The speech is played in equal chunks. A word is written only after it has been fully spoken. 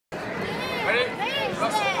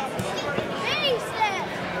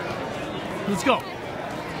Let's go.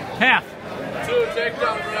 Half. 2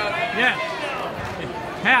 takedowns, Brad. Yeah.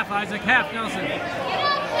 Half, Isaac. Half, Nelson.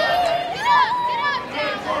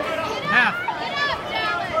 Half.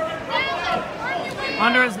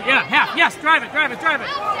 Under his, yeah, half. Yes, drive it, drive it, drive it.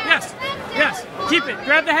 Yes, yes. Keep it.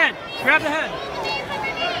 Grab the head. Grab the head.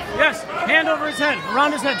 Yes. Hand over his head.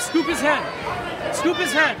 Around his head. Scoop his head. Scoop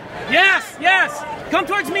his head. Yes, yes. Come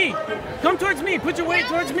towards me. Come towards me. Put your weight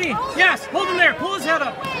towards me. Yes. Hold him there. Pull his head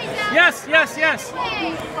up. Yes, yes, yes.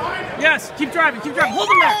 Yes. Keep driving. Keep driving. Hold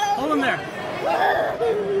him there. Hold him there.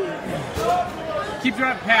 Keep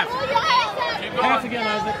driving. Half. Half again,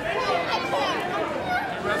 Isaac.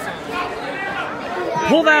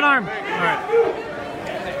 Pull that arm. All right.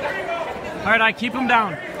 All right, I keep him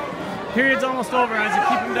down. Period's almost over, Isaac.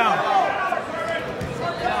 Keep him down.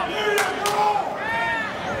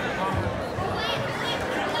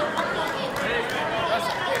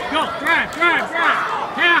 Go. Drive, drive, drive.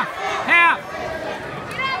 Half. Half.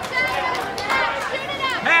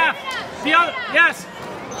 Half. The other. Yes.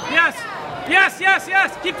 Yes. Yes, yes,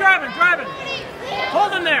 yes. Keep driving, driving.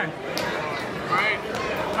 Hold him there. All right.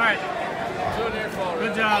 All right.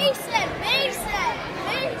 Good job. Mason.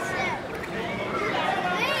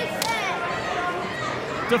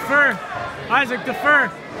 Defer. Isaac, defer.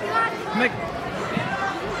 Make.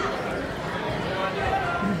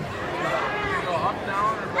 Go up,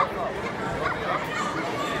 down, or both up?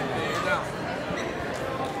 You're down.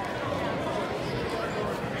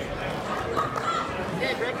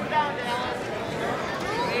 Okay, break it down, Dallas.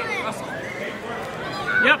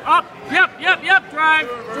 Yep, up. Yep, yep, yep. Drive,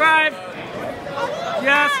 drive.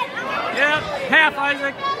 Yes. Yep. Half,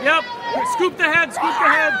 Isaac. Yep. Scoop the head, scoop the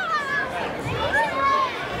head.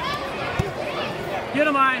 Get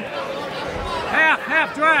him, I. Half,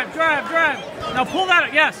 half. Drive, drive, drive. Now pull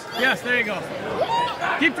that. Yes, yes. There you go.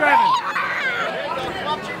 Keep driving.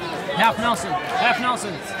 Half Nelson. Half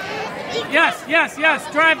Nelson. Yes, yes, yes.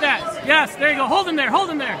 Drive that. Yes, there you go. Hold him there. Hold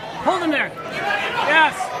him there. Hold him there.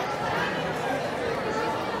 Yes.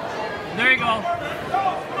 There you go.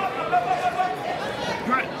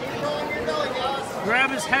 Grab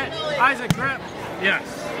his head. Isaac, grab. Yes.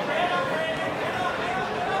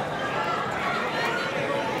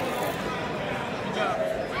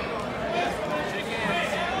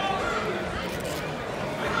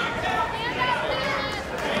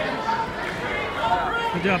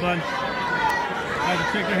 Good job, bud. Isaac,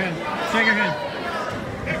 shake your hand. Shake your hand.